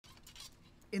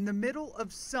In the middle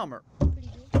of summer,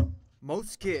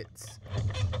 most kids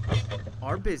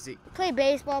are busy. Play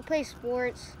baseball, play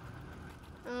sports,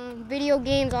 video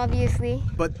games, obviously.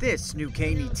 But this New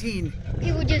Caney teen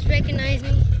People just recognize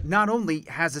me. not only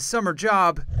has a summer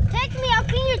job, Text me, I'll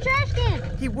clean your trash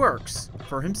can. he works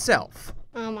for himself.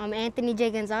 I'm Anthony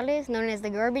J. Gonzalez, known as the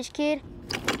Garbage Kid.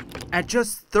 At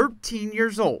just 13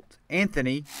 years old,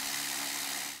 Anthony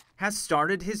has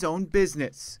started his own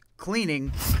business,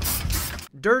 cleaning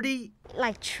dirty,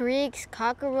 Like tricks,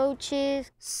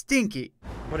 cockroaches. stinky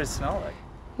What does it smell like?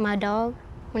 My dog,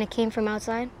 when it came from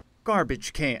outside.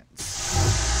 garbage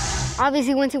cans.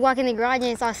 Obviously, once you walk in the garage and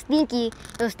it's all stinky,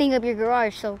 it'll stink up your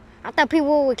garage. So I thought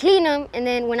people would clean them, and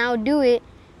then when I would do it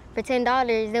for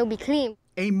 $10, they'll be clean.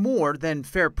 A more than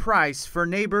fair price for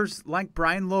neighbors like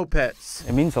Brian Lopez.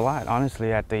 It means a lot,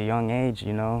 honestly, at the young age,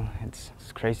 you know. It's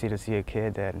crazy to see a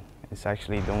kid that is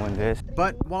actually doing this.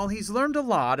 But while he's learned a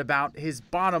lot about his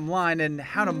bottom line and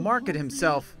how to market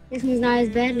himself, This one's not as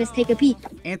bad. Let's take a peek.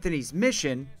 Anthony's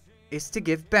mission is to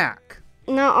give back.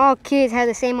 Not all kids have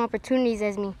the same opportunities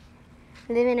as me.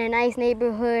 Live in a nice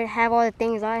neighborhood, have all the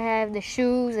things I have, the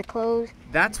shoes, the clothes.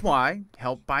 That's why,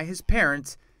 helped by his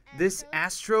parents, this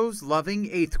Astros-loving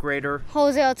 8th grader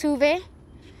Jose Altuve,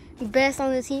 best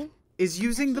on the team. is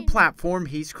using the platform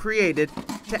he's created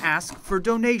to ask for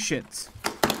donations.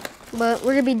 But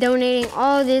we're gonna be donating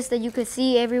all this that you could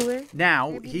see everywhere.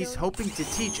 Now, he's hoping to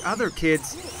teach other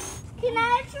kids Can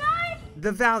I try?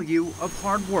 the value of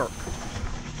hard work.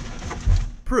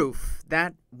 Proof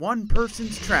that one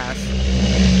person's trash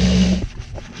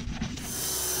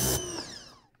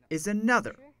is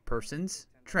another person's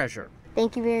treasure.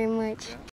 Thank you very much.